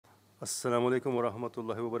Assalamu alaikum wa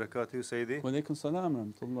rahmatullahi wa barakatuh, Sayyidi. Wa alaikum salam wa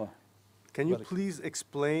rahmatullah. Can you please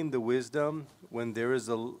explain the wisdom when there is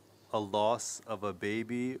a loss of a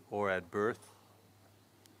baby or at birth?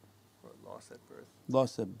 Or loss at birth.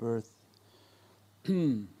 Loss at birth.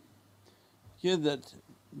 Here that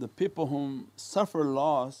the people whom suffer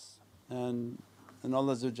loss and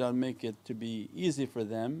Allah make it to be easy for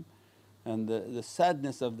them, and the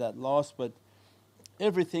sadness of that loss, but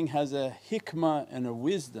everything has a hikmah and a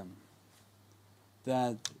wisdom,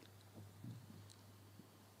 that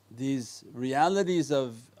these realities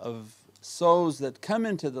of souls that come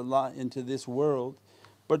into this world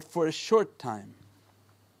but for a short time,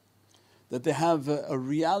 that they have a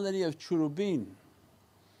reality of churubin.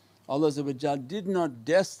 Allah did not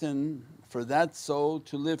destine for that soul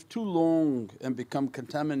to live too long and become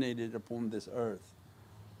contaminated upon this earth.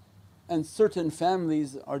 And certain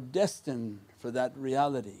families are destined for that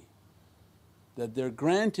reality, that they're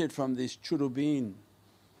granted from these churubin,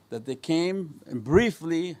 that they came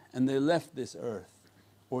briefly and they left this earth,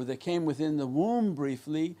 or they came within the womb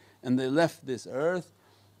briefly and they left this earth.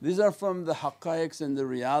 These are from the haqqaiqs and the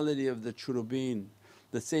reality of the churubin.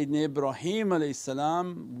 That Sayyidina Ibrahim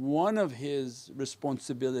one of his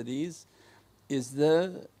responsibilities is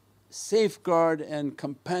the safeguard and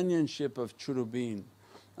companionship of churubin.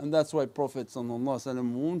 And that's why Prophet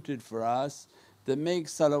wanted for us to make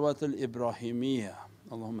Salawatul Ibrahimiyya.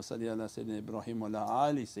 Allahumma salli ala Sayyidina Ibrahim wa ala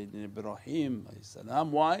ali Sayyidina Ibrahim.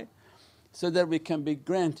 Why? So that we can be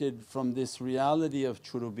granted from this reality of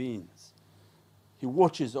churubins. He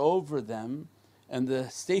watches over them, and the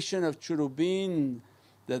station of churubin,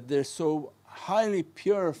 that they're so highly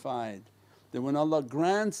purified that when Allah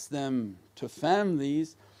grants them to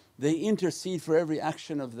families, they intercede for every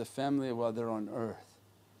action of the family while they're on earth.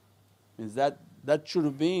 Means that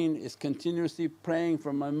churubin is continuously praying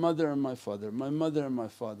for my mother and my father, my mother and my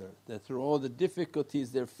father, that through all the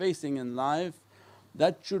difficulties they're facing in life,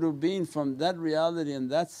 that churubin from that reality and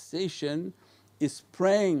that station is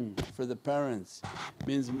praying for the parents.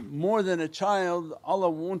 Means more than a child, Allah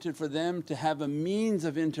wanted for them to have a means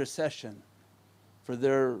of intercession for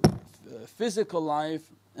their physical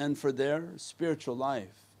life and for their spiritual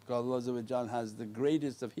life. Because Allah has the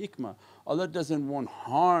greatest of hikmah. Allah doesn't want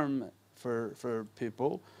harm for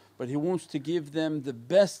people, but He wants to give them the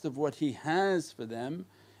best of what He has for them,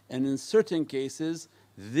 and in certain cases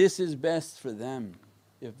this is best for them.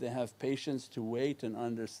 If they have patience to wait and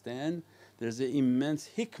understand, there's an immense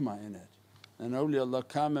hikmah in it. And awliyaullah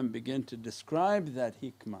come and begin to describe that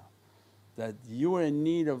hikmah, that you are in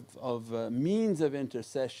need of means of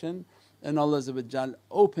intercession, and Allah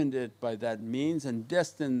opened it by that means and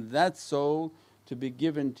destined that soul to be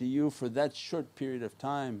given to you for that short period of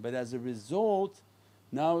time. But as a result,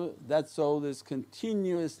 now that soul is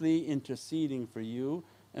continuously interceding for you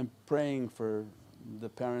and praying for the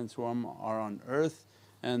parents who are on earth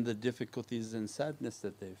and the difficulties and sadness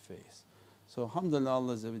that they face. So alhamdulillah,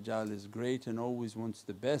 Allah is great and always wants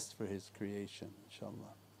the best for His creation,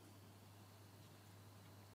 inshaAllah.